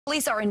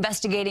Police are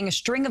investigating a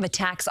string of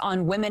attacks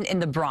on women in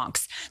the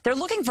Bronx. They're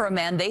looking for a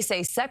man they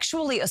say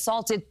sexually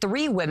assaulted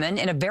 3 women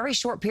in a very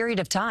short period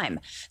of time.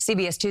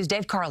 CBS 2's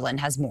Dave Carlin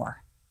has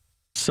more.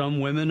 Some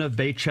women of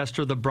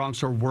Baychester, the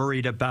Bronx, are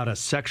worried about a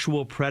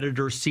sexual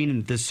predator seen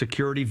in this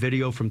security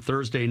video from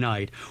Thursday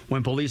night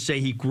when police say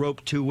he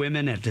groped 2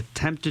 women and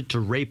attempted to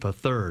rape a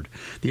third.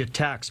 The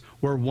attacks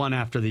were one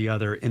after the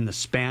other in the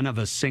span of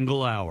a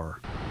single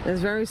hour. It's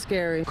very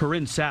scary.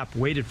 Corinne Sapp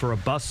waited for a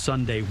bus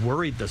Sunday,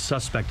 worried the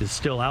suspect is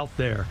still out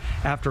there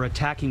after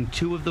attacking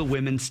 2 of the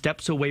women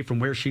steps away from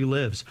where she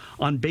lives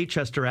on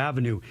Baychester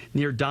Avenue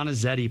near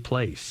Donizetti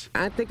Place.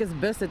 I think it's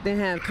best that they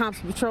have cops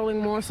patrolling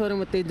more so than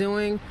what they're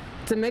doing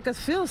to make us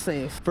feel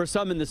safe. For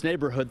some in this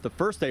neighborhood, the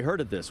first they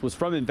heard of this was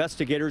from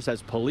investigators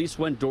as police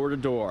went door to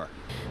door.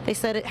 They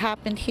said it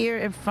happened here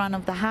in front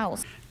of the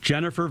house.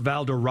 Jennifer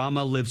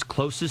Valderrama lives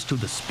closest to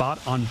the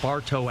spot on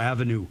Bartow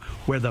Avenue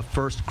where the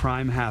first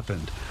crime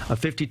happened. A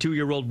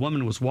 52-year-old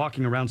woman was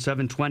walking around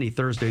 7:20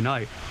 Thursday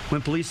night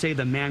when police say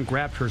the man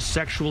grabbed her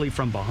sexually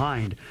from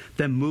behind,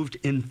 then moved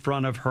in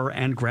front of her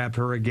and grabbed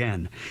her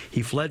again.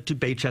 He fled to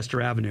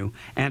Baychester Avenue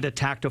and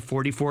attacked a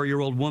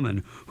 44-year-old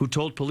woman who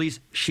told police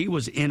she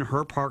was in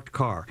her parked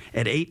car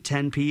at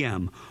 8:10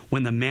 p.m.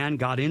 when the man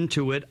got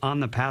into it on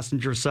the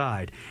passenger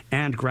side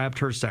and grabbed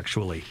her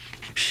sexually.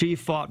 She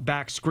fought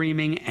back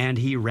screaming and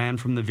he ran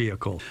from the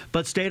vehicle,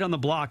 but stayed on the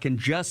block, and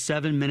just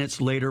 7 minutes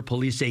later,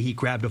 police say he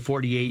grabbed a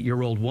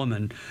 48-year-old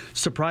woman,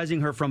 surprising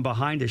her from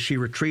behind as she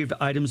retrieved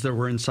items that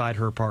were inside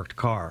her parked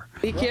car.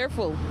 Be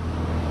careful.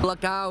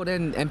 Look out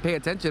and pay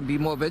attention, be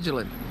more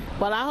vigilant.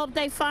 Well, I hope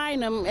they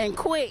find him and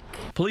quick.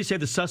 Police say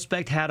the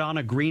suspect had on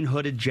a green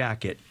hooded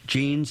jacket,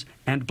 jeans,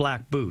 and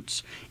black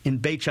boots. In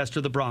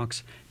Baychester, the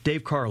Bronx,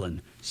 Dave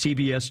Carlin,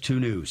 CBS 2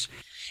 News.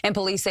 And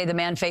police say the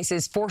man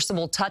faces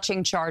forcible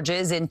touching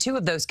charges in 2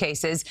 of those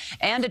cases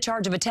and a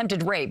charge of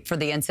attempted rape for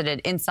the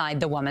incident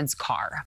inside the woman's car.